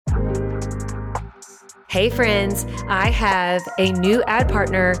Hey friends, I have a new ad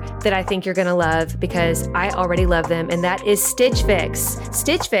partner that I think you're going to love because I already love them, and that is Stitch Fix.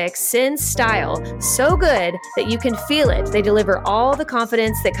 Stitch Fix sends style so good that you can feel it. They deliver all the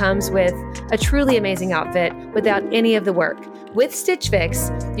confidence that comes with a truly amazing outfit without any of the work. With Stitch Fix,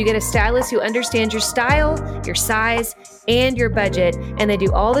 you get a stylist who understands your style, your size, and your budget, and they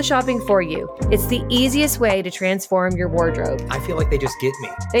do all the shopping for you. It's the easiest way to transform your wardrobe. I feel like they just get me.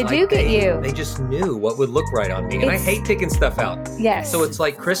 They do get you. They just knew what would look right on me. And I hate picking stuff out. Yes. So it's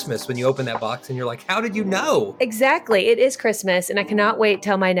like Christmas when you open that box and you're like, how did you know? Exactly. It is Christmas, and I cannot wait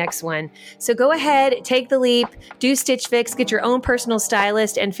till my next one. So go ahead, take the leap, do Stitch Fix, get your own personal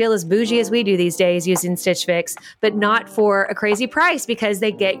stylist, and feel as bougie as we do these days using Stitch Fix, but not for a crazy price because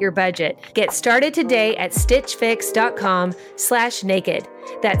they get your budget. Get started today at stitchfix.com/naked.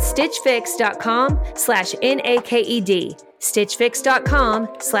 That's stitchfix.com/NAKED.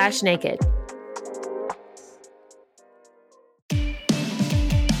 stitchfix.com/naked.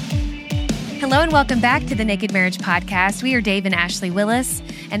 Hello and welcome back to the Naked Marriage Podcast. We are Dave and Ashley Willis,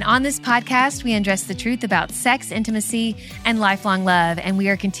 and on this podcast, we address the truth about sex, intimacy, and lifelong love. And we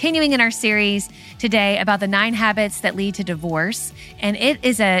are continuing in our series today about the 9 habits that lead to divorce. And it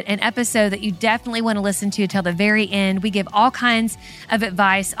is an episode that you definitely want to listen to till the very end. We give all kinds of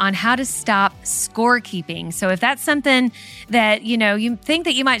advice on how to stop scorekeeping. So if that's something that you think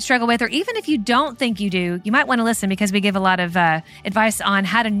that you might struggle with, or even if you don't think you do, you might want to listen because we give a lot of advice on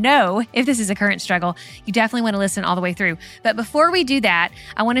how to know if this is a current struggle. You definitely want to listen all the way through. But before we do that,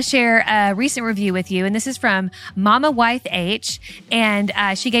 I want to share a recent review with you. And this is from Mama Wythe H. And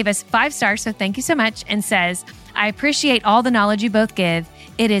she gave us 5 stars. So thank you so much. And says, I appreciate all the knowledge you both give.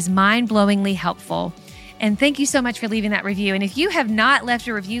 It is mind-blowingly helpful. And thank you so much for leaving that review. And if you have not left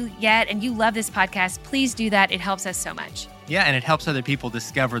a review yet and you love this podcast, please do that. It helps us so much. Yeah, and it helps other people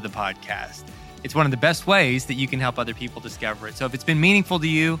discover the podcast. It's one of the best ways that you can help other people discover it. So if it's been meaningful to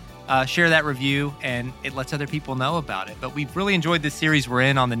you, share that review, and it lets other people know about it. But we've really enjoyed this series we're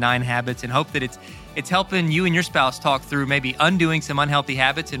in on the 9 habits, and hope that it's helping you and your spouse talk through maybe undoing some unhealthy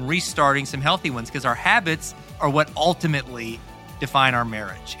habits and restarting some healthy ones, because our habits are what ultimately define our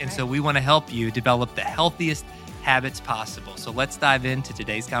marriage. And so we want to help you develop the healthiest habits possible. So let's dive into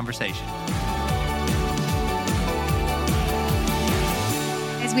today's conversation.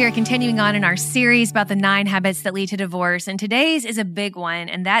 We are continuing on in our series about the 9 habits that lead to divorce. And today's is a big one,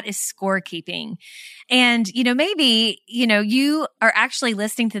 and that is scorekeeping. And, maybe, you are actually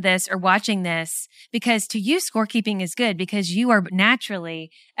listening to this or watching this because to you, scorekeeping is good because you are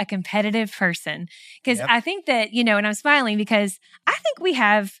naturally a competitive person. Because I think that, and I'm smiling because I think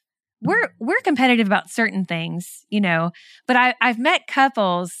we're competitive about certain things, but I've met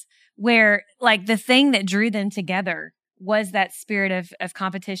couples where like the thing that drew them together was that spirit of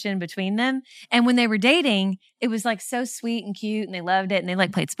competition between them. And when they were dating, it was like so sweet and cute and they loved it and they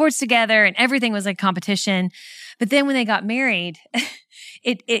like played sports together and everything was like competition. But then when they got married,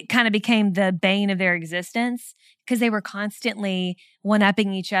 it kind of became the bane of their existence because they were constantly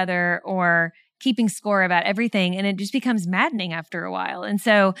one-upping each other or keeping score about everything. And it just becomes maddening after a while. And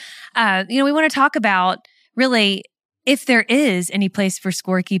so, we want to talk about really if there is any place for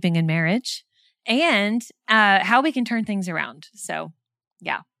scorekeeping in marriage, and how we can turn things around. So,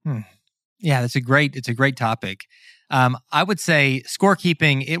 yeah. Yeah, it's a great topic. I would say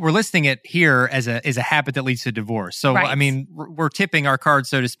scorekeeping, we're listing it here as a habit that leads to divorce. So, right. I mean, we're tipping our cards,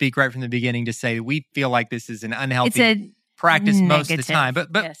 so to speak, right from the beginning to say we feel like this is an unhealthy practice most of the time. But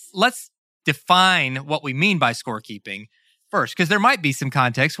yes. Let's define what we mean by scorekeeping first, because there might be some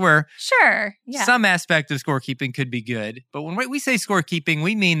context where some aspect of scorekeeping could be good. But when we say scorekeeping,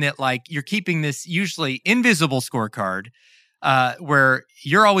 we mean that like you're keeping this usually invisible scorecard where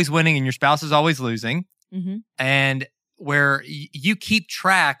you're always winning and your spouse is always losing, and where you keep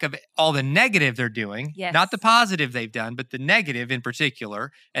track of all the negative they're doing, not the positive they've done, but the negative in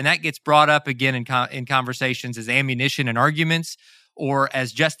particular. And that gets brought up again in conversations as ammunition and arguments or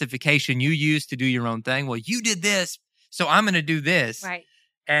as justification you use to do your own thing. Well, you did this, so I'm going to do this. Right.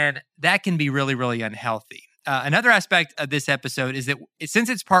 And that can be really, really unhealthy. Another aspect of this episode is that since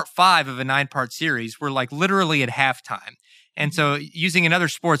it's part 5 of a 9-part series, we're like literally at halftime. And so using another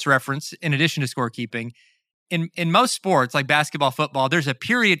sports reference, in addition to scorekeeping, in most sports like basketball, football, there's a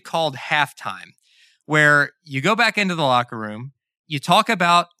period called halftime where you go back into the locker room, you talk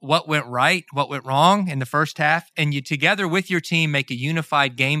about what went right, what went wrong in the first half, and you together with your team make a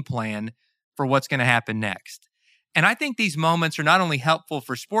unified game plan for what's going to happen next. And I think these moments are not only helpful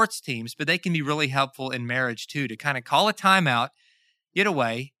for sports teams, but they can be really helpful in marriage too, to kind of call a timeout, get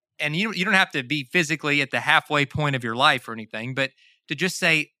away. And you don't have to be physically at the halfway point of your life or anything, but to just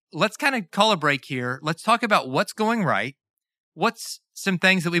say, let's kind of call a break here. Let's talk about what's going right. What's some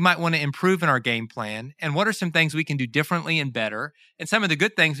things that we might want to improve in our game plan? And what are some things we can do differently and better? And some of the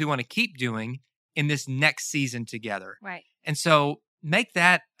good things we want to keep doing in this next season together. Right. And so make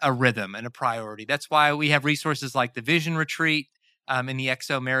that a rhythm and a priority. That's why we have resources like the Vision Retreat in the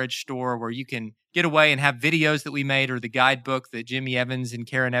XO Marriage Store, where you can get away and have videos that we made, or the guidebook that Jimmy Evans and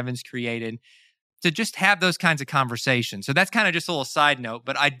Karen Evans created, to just have those kinds of conversations. So that's kind of just a little side note,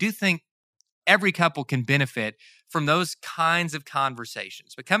 but I do think every couple can benefit from those kinds of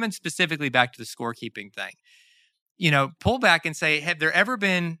conversations. But coming specifically back to the scorekeeping thing, pull back and say, have there ever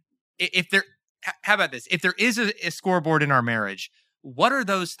been, how about this? If there is a scoreboard in our marriage, what are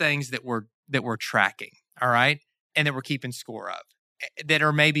those things that we're tracking, all right, and that we're keeping score of, that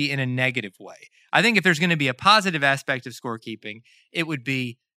are maybe in a negative way? I think if there's going to be a positive aspect of scorekeeping, it would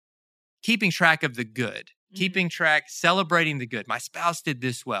be keeping track of the good, keeping track, celebrating the good. My spouse did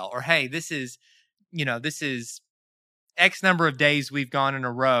this well, or hey, this is X number of days we've gone in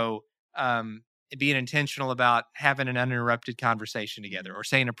a row, being intentional about having an uninterrupted conversation together, or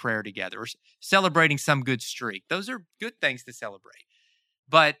saying a prayer together, or celebrating some good streak. Those are good things to celebrate.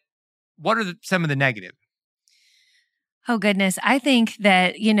 But what are some of the negative? Oh goodness, I think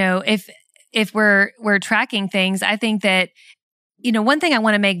that if we're tracking things, I think that one thing I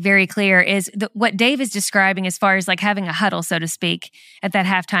want to make very clear is what Dave is describing as far as like having a huddle, so to speak, at that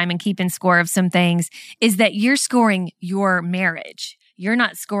halftime and keeping score of some things, is that you're scoring your marriage. You're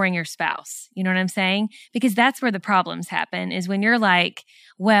not scoring your spouse. You know what I'm saying? Because that's where the problems happen, is when you're like,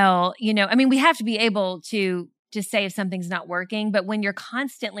 well, we have to be able to say if something's not working, but when you're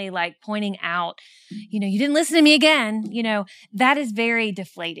constantly like pointing out, you didn't listen to me again, that is very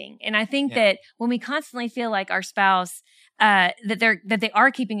deflating. And I think that when we constantly feel like our spouse, that they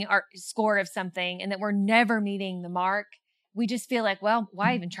are keeping our score of something and that we're never meeting the mark, we just feel like, well,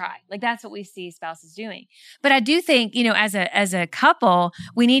 why even try? Like that's what we see spouses doing. But I do think, as a couple,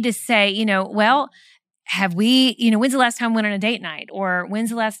 we need to say, well, have we, when's the last time we went on a date night? Or when's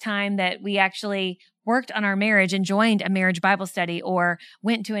the last time that we actually worked on our marriage and joined a marriage Bible study, or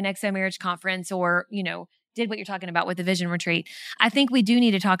went to an XO marriage conference, or, did what you're talking about with the Vision Retreat? I think we do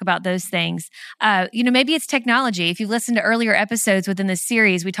need to talk about those things. Maybe it's technology. If you listen to earlier episodes within this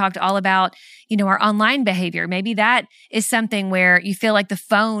series, we talked all about, our online behavior. Maybe that is something where you feel like the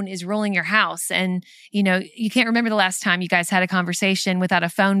phone is ruling your house, and, you can't remember the last time you guys had a conversation without a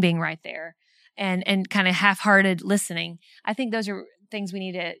phone being right there, and kind of half-hearted listening. I think those are things we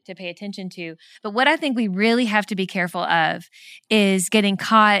need to pay attention to. But what I think we really have to be careful of is getting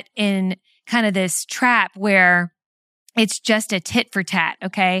caught in kind of this trap where it's just a tit for tat,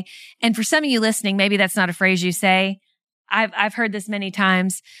 okay? And for some of you listening, maybe that's not a phrase you say. I've heard this many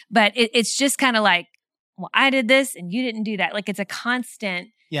times, but it's just kind of like, well, I did this and you didn't do that. Like it's a constant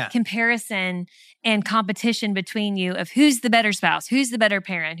comparison and competition between you of who's the better spouse, who's the better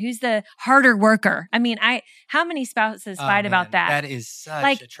parent, who's the harder worker. I mean, how many spouses fight about that? That is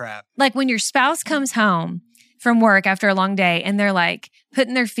such a trap. Like when your spouse comes home from work after a long day and they're like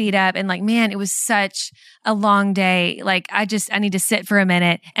putting their feet up and like, man, it was such a long day. Like, I need to sit for a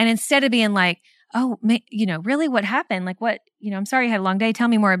minute. And instead of being like, oh, really what happened? Like what, I'm sorry you had a long day. Tell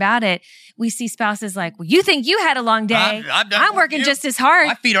me more about it. We see spouses like, well, you think you had a long day. I'm working just as hard.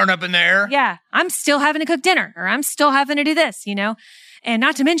 My feet aren't up in there. Yeah. I'm still having to cook dinner, or I'm still having to do this, and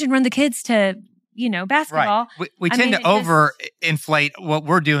not to mention run the kids to, basketball. Right. We tend to overinflate what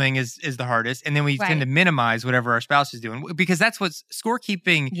we're doing is the hardest. And then we tend to minimize whatever our spouse is doing, because that's what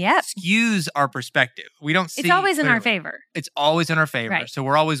scorekeeping skews our perspective. We don't see it's always clearly. In our favor. It's always in our favor. Right. So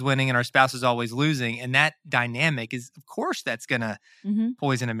we're always winning and our spouse is always losing. And that dynamic is, of course, that's going to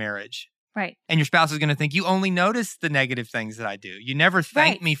poison a marriage. Right. And your spouse is going to think you only notice the negative things that I do. You never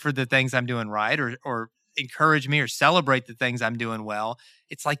thank me for the things I'm doing right, or encourage me or celebrate the things I'm doing well.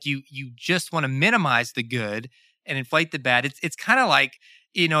 It's like you just want to minimize the good and inflate the bad. It's kind of like,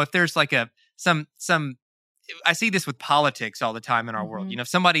 if there's like some I see this with politics all the time in our world. If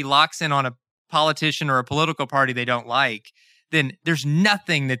somebody locks in on a politician or a political party they don't like, then there's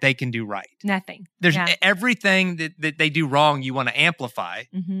nothing that they can do right. Nothing. There's everything that they do wrong, you want to amplify.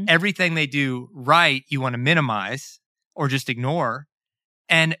 Everything they do right, you want to minimize or just ignore.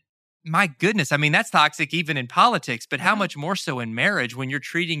 And my goodness, I mean, that's toxic even in politics, but how much more so in marriage when you're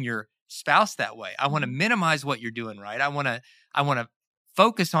treating your spouse that way? I want to minimize what you're doing right. I want to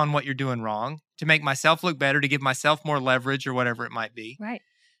focus on what you're doing wrong to make myself look better, to give myself more leverage or whatever it might be. Right.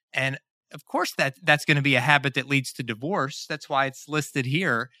 And of course, that's going to be a habit that leads to divorce. That's why it's listed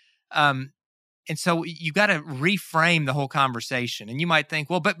here. And so you got to reframe the whole conversation. And you might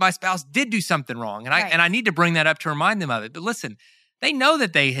think, well, but my spouse did do something wrong. And I need to bring that up to remind them of it. But listen, they know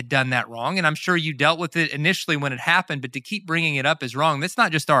that they had done that wrong. And I'm sure you dealt with it initially when it happened, but to keep bringing it up as wrong, that's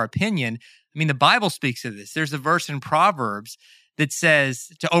not just our opinion. I mean, the Bible speaks of this. There's a verse in Proverbs that says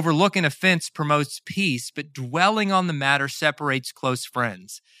to overlook an offense promotes peace, but dwelling on the matter separates close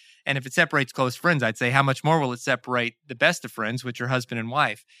friends. And if it separates close friends, I'd say how much more will it separate the best of friends, which are husband and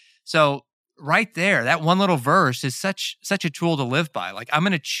wife? So right there, that one little verse is such a tool to live by. Like, I'm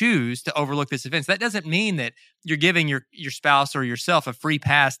going to choose to overlook this offense. That doesn't mean that you're giving your spouse or yourself a free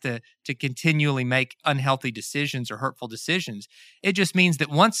pass to continually make unhealthy decisions or hurtful decisions. It just means that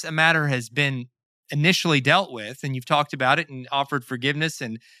once a matter has been initially dealt with and you've talked about it and offered forgiveness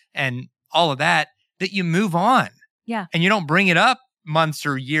and all of that, that you move on. Yeah. And you don't bring it up months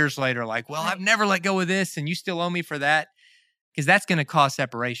or years later like, well, I've never let go of this and you still owe me for that. Because that's going to cause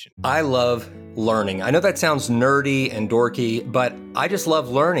separation. I love learning. I know that sounds nerdy and dorky, but I just love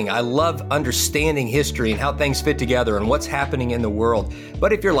learning. I love understanding history and how things fit together and what's happening in the world.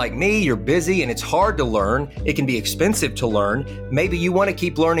 But if you're like me, you're busy and it's hard to learn. It can be expensive to learn. Maybe you want to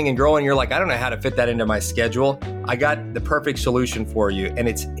keep learning and growing. You're like, I don't know how to fit that into my schedule. I got the perfect solution for you, and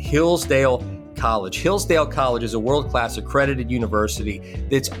it's Hillsdale College. Hillsdale College is a world-class accredited university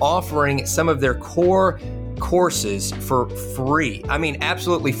that's offering some of their core courses for free. I mean,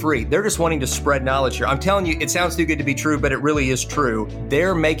 absolutely free. They're just wanting to spread knowledge here. I'm telling you, it sounds too good to be true, but it really is true.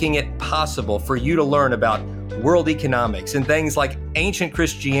 They're making it possible for you to learn about world economics and things like ancient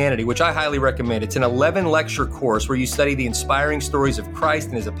Christianity, which I highly recommend. It's an 11-lecture course where you study the inspiring stories of Christ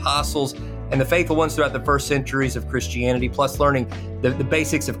and his apostles and the faithful ones throughout the first centuries of Christianity, plus learning the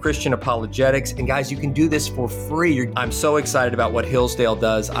basics of Christian apologetics. And guys, you can do this for free. I'm so excited about what Hillsdale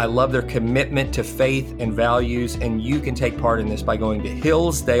does. I love their commitment to faith and values, and you can take part in this by going to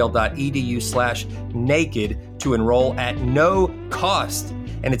hillsdale.edu/naked to enroll at no cost.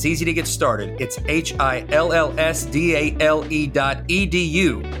 And it's easy to get started. It's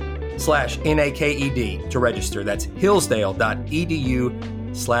hillsdale.edu/naked to register. That's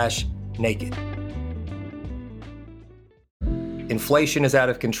hillsdale.edu/naked. Inflation is out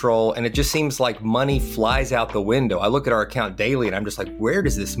of control, and it just seems like money flies out the window. I look at our account daily, and I'm just like, where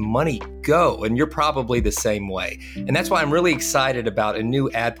does this money go? And you're probably the same way. And that's why I'm really excited about a new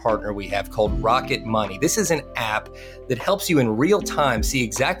ad partner we have called Rocket Money. This is an app that helps you in real time see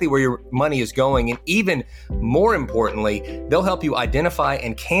exactly where your money is going. And even more importantly, they'll help you identify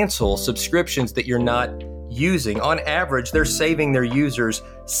and cancel subscriptions that you're not using. On average, they're saving their users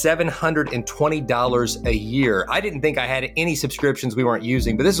 $720 a year. I didn't think I had any subscriptions we weren't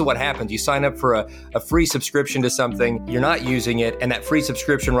using, but this is what happens. You sign up for a free subscription to something, you're not using it, and that free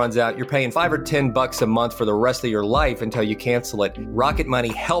subscription runs out. You're paying $5 or $10 a month for the rest of your life until you cancel it. Rocket Money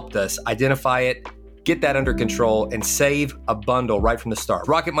helped us identify it, get that under control, and save a bundle right from the start.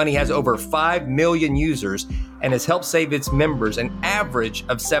 Rocket Money has over 5 million users and has helped save its members an average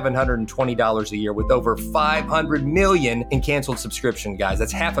of $720 a year with over 500 million in canceled subscription, guys.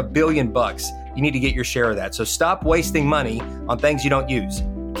 That's $500 million. You need to get your share of that. So stop wasting money on things you don't use.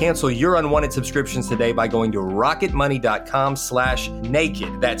 Cancel your unwanted subscriptions today by going to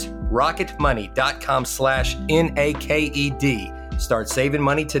rocketmoney.com/naked. That's rocketmoney.com/NAKED. Start saving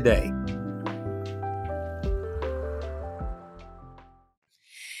money today.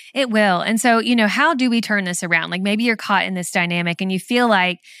 It will. And so, how do we turn this around? Like maybe you're caught in this dynamic and you feel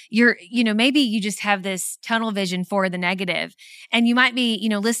like maybe you just have this tunnel vision for the negative. And you might be,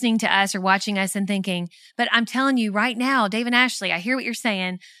 listening to us or watching us and thinking, but I'm telling you right now, Dave and Ashley, I hear what you're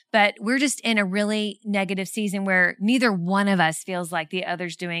saying, but we're just in a really negative season where neither one of us feels like the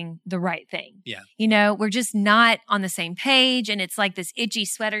other's doing the right thing. Yeah. We're just not on the same page. And it's like this itchy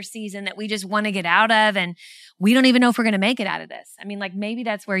sweater season that we just want to get out of. And we don't even know if we're going to make it out of this. I mean, like maybe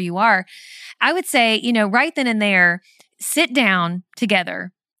that's where you are. I would say, right then and there, sit down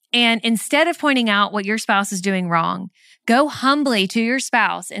together. And instead of pointing out what your spouse is doing wrong, go humbly to your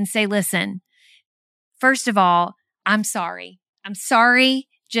spouse and say, listen, first of all, I'm sorry. I'm sorry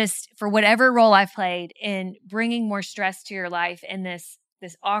just for whatever role I've played in bringing more stress to your life and this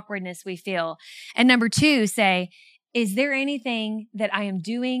awkwardness we feel. And number two, say, is there anything that I am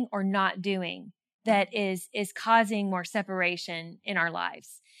doing or not doing that is causing more separation in our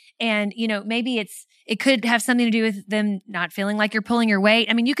lives? And, maybe it could have something to do with them not feeling like you're pulling your weight.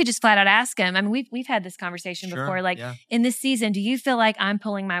 I mean, you could just flat out ask them. I mean, we've had this conversation before, like in this season, do you feel like I'm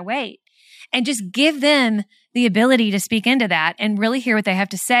pulling my weight? And just give them the ability to speak into that and really hear what they have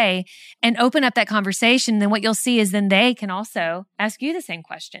to say and open up that conversation. Then what you'll see is then they can also ask you the same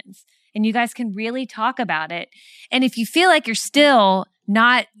questions and you guys can really talk about it. And if you feel like you're still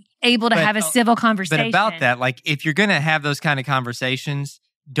not able to have a civil conversation. But about that, like if you're going to have those kind of conversations,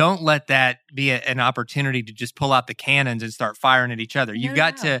 don't let that be an opportunity to just pull out the cannons and start firing at each other. You've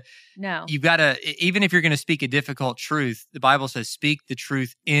got to, even if you're going to speak a difficult truth, the Bible says, speak the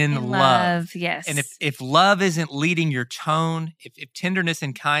truth in love. Yes. And if love isn't leading your tone, if tenderness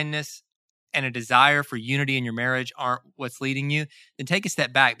and kindness and a desire for unity in your marriage aren't what's leading you, then take a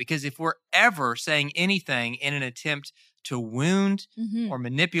step back. Because if we're ever saying anything in an attempt to wound or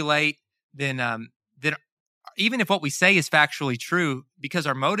manipulate, then even if what we say is factually true, because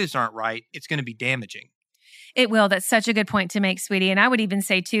our motives aren't right, it's going to be damaging. It will. That's such a good point to make, sweetie. And I would even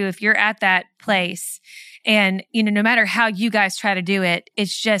say too, if you're at that place and, no matter how you guys try to do it,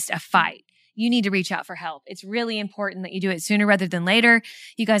 it's just a fight. You need to reach out for help. It's really important that you do it sooner rather than later.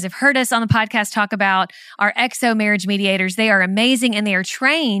 You guys have heard us on the podcast talk about our XO marriage mediators. They are amazing and they are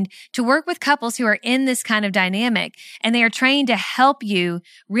trained to work with couples who are in this kind of dynamic. And they are trained to help you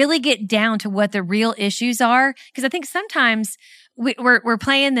really get down to what the real issues are. Because I think sometimes we're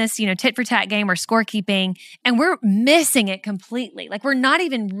playing this, tit for tat game or scorekeeping, and we're missing it completely. Like we're not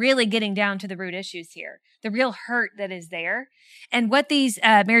even really getting down to the root issues here, the real hurt that is there. And what these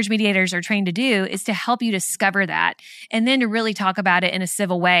marriage mediators are trained to do is to help you discover that and then to really talk about it in a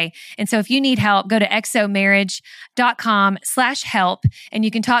civil way. And so if you need help, go to xomarriage.com/help and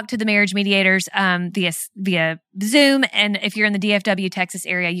you can talk to the marriage mediators via Zoom. And if you're in the DFW, Texas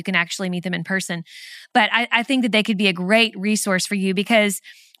area, you can actually meet them in person. But I think that they could be a great resource for you because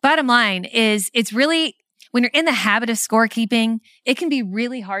bottom line is it's really, when you're in the habit of scorekeeping, it can be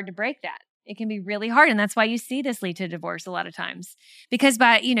really hard to break that. It can be really hard. And that's why you see this lead to divorce a lot of times. Because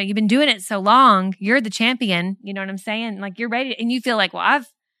you've been doing it so long, you're the champion, you know what I'm saying? Like you're ready and you feel like, well,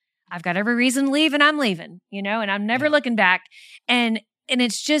 I've got every reason to leave and I'm leaving, and I'm never looking back. And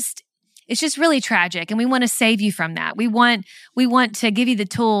it's just really tragic. And we want to save you from that. We want to give you the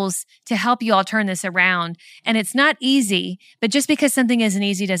tools to help you all turn this around. And it's not easy, but just because something isn't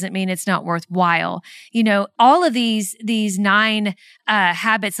easy doesn't mean it's not worthwhile. All of these 9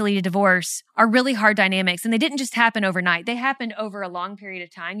 habits that lead to divorce are really hard dynamics. And they didn't just happen overnight. They happened over a long period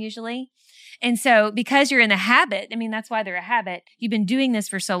of time usually. And so because you're in the habit, that's why they're a habit. You've been doing this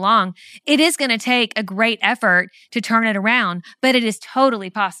for so long. It is going to take a great effort to turn it around, but it is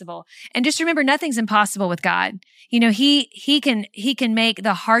totally possible. And just remember, nothing's impossible with God. He can make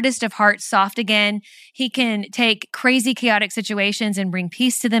the hardest of hearts soft again. He can take crazy, chaotic situations and bring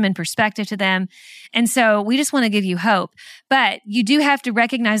peace to them and perspective to them. And so we just want to give you hope, but you do have to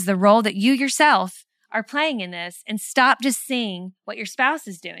recognize the role that you yourself are playing in this and stop just seeing what your spouse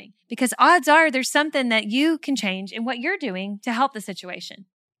is doing, because odds are there's something that you can change in what you're doing to help the situation.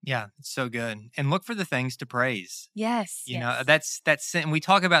 Yeah, it's so good. And look for the things to praise. Yes. That's, and we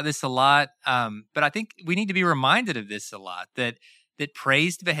talk about this a lot. But I think we need to be reminded of this a lot, that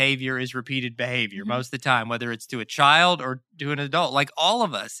praised behavior is repeated behavior most of the time, whether it's to a child or to an adult. Like all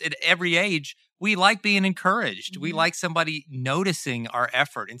of us at every age, we like being encouraged. We like somebody noticing our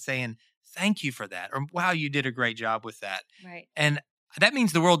effort and saying, thank you for that. Or, wow, you did a great job with that. Right. And that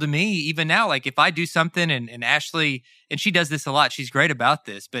means the world to me, even now. Like if I do something and Ashley, and she does this a lot, she's great about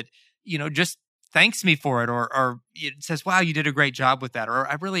this, but, just thanks me for it. Or it says, wow, you did a great job with that. Or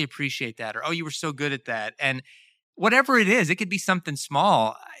I really appreciate that. Or, oh, you were so good at that. And whatever it is, it could be something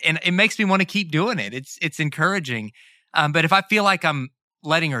small. And it makes me want to keep doing it. It's encouraging. But if I feel like I'm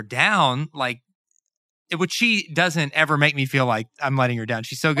letting her down, which she doesn't ever make me feel like I'm letting her down.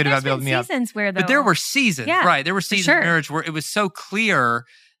 She's so good about building me up. But there were seasons, right? There were seasons in marriage where it was so clear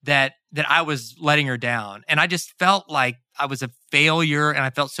that I was letting her down. And I just felt like I was a failure and I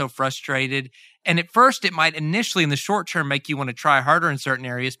felt so frustrated. And at first it might initially in the short term make you want to try harder in certain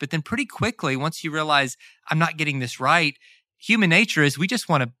areas. But then pretty quickly, once you realize I'm not getting this right, human nature is we just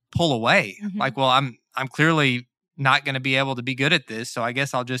want to pull away. Like, well, I'm clearly not going to be able to be good at this. So I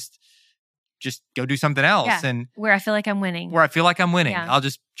guess I'll just go do something else. Yeah, and where I feel like I'm winning. Yeah. I'll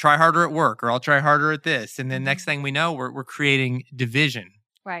just try harder at work, or I'll try harder at this. And then next thing we know, we're creating division.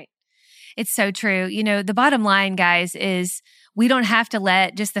 Right. It's so true. The bottom line, guys, is we don't have to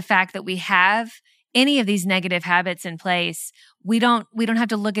let just the fact that we have any of these negative habits in place, we don't have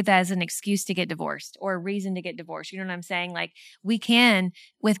to look at that as an excuse to get divorced or a reason to get divorced. You know what I'm saying? Like we can,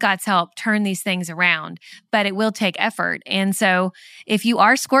 with God's help, turn these things around, but it will take effort. And so if you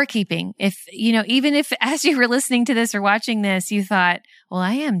are scorekeeping, even if as you were listening to this or watching this, you thought, well,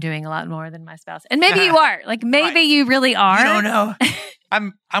 I am doing a lot more than my spouse. And maybe you are. Like maybe you really are. You don't know.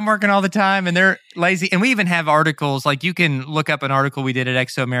 I'm working all the time and they're lazy. And we even have articles, like you can look up an article we did at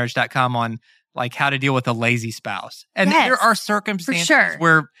xomarriage.com on like how to deal with a lazy spouse. And there are circumstances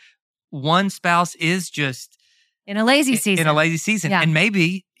where one spouse is just in a lazy season. And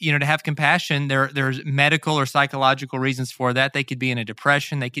maybe, to have compassion, there's medical or psychological reasons for that. They could be in a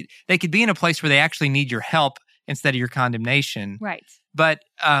depression. They could be in a place where they actually need your help instead of your condemnation. Right. But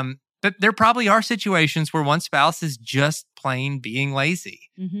there probably are situations where one spouse is just plain being lazy,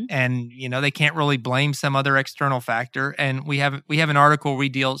 and they can't really blame some other external factor. And we have an article we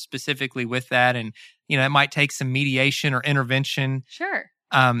deal specifically with that, and it might take some mediation or intervention, sure,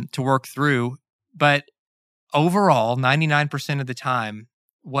 to work through. But overall, 99% of the time,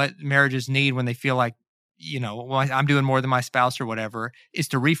 what marriages need when they feel like, well, I'm doing more than my spouse or whatever, is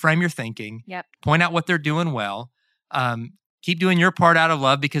to reframe your thinking. Yep. Point out what they're doing well. Keep doing your part out of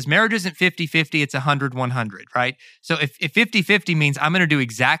love, because marriage isn't 50-50, it's 100-100, right? So if 50-50 means I'm going to do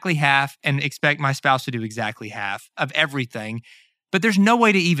exactly half and expect my spouse to do exactly half of everything, but there's no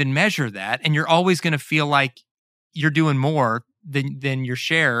way to even measure that, and you're always going to feel like you're doing more than your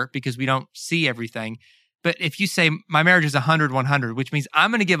share because we don't see everything. But if you say my marriage is 100-100, which means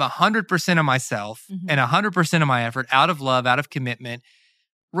I'm going to give 100% of myself and 100% of my effort out of love, out of commitment,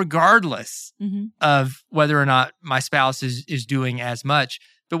 regardless of whether or not my spouse is doing as much.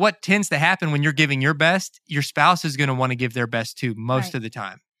 But what tends to happen when you're giving your best, your spouse is going to want to give their best too, most of the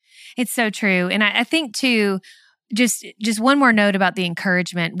time. It's so true. And I think too, just one more note about the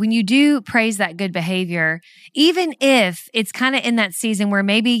encouragement. When you do praise that good behavior, even if it's kind of in that season where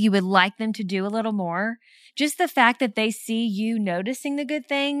maybe you would like them to do a little more, just the fact that they see you noticing the good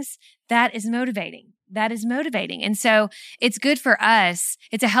things, that is motivating. That is motivating. And so it's good for us.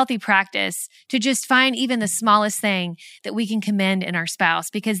 It's a healthy practice to just find even the smallest thing that we can commend in our spouse,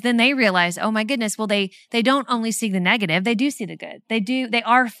 because then they realize, oh my goodness, well, they don't only see the negative, they do see the good. They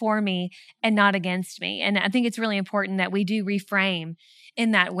are for me and not against me. And I think it's really important that we do reframe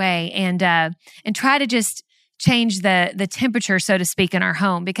in that way and try to just change the temperature, so to speak, in our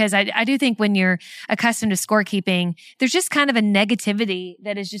home. Because I do think when you're accustomed to scorekeeping, there's just kind of a negativity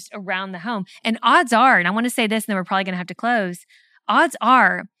that is just around the home. And odds are, and I want to say this, and then we're probably going to have to close, odds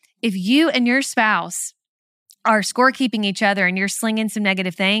are, if you and your spouse are scorekeeping each other and you're slinging some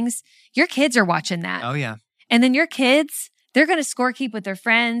negative things, your kids are watching that. Oh, yeah. And then your kids, they're going to scorekeep with their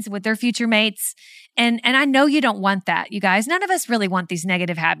friends, with their future mates. And I know you don't want that, you guys. None of us really want these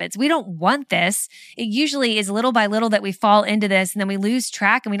negative habits. We don't want this. It usually is little by little that we fall into this, and then we lose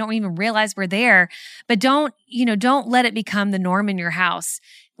track and we don't even realize we're there. But don't let it become the norm in your house.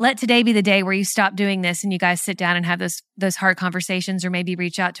 Let today be the day where you stop doing this and you guys sit down and have those hard conversations, or maybe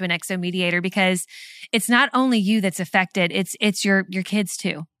reach out to an exo mediator, because it's not only you that's affected, it's your kids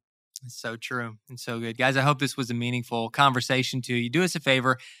too. It's so true and so good. Guys, I hope this was a meaningful conversation to you. Do us a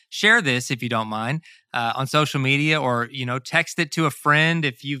favor, share this if you don't mind on social media, or, text it to a friend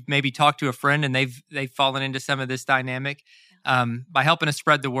if you've maybe talked to a friend and they've fallen into some of this dynamic. By helping us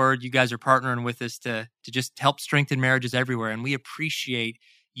spread the word, you guys are partnering with us to just help strengthen marriages everywhere. And we appreciate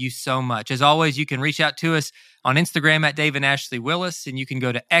you so much. As always, you can reach out to us on Instagram at Dave and Ashley Willis, and you can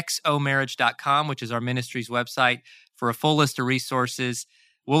go to xomarriage.com, which is our ministry's website, for a full list of resources.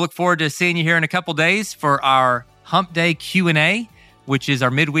 We'll look forward to seeing you here in a couple days for our Hump Day Q&A, which is our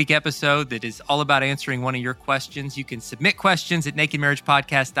midweek episode that is all about answering one of your questions. You can submit questions at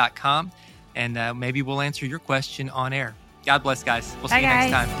nakedmarriagepodcast.com, and maybe we'll answer your question on air. God bless, guys. We'll see you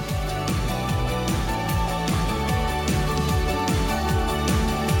next time.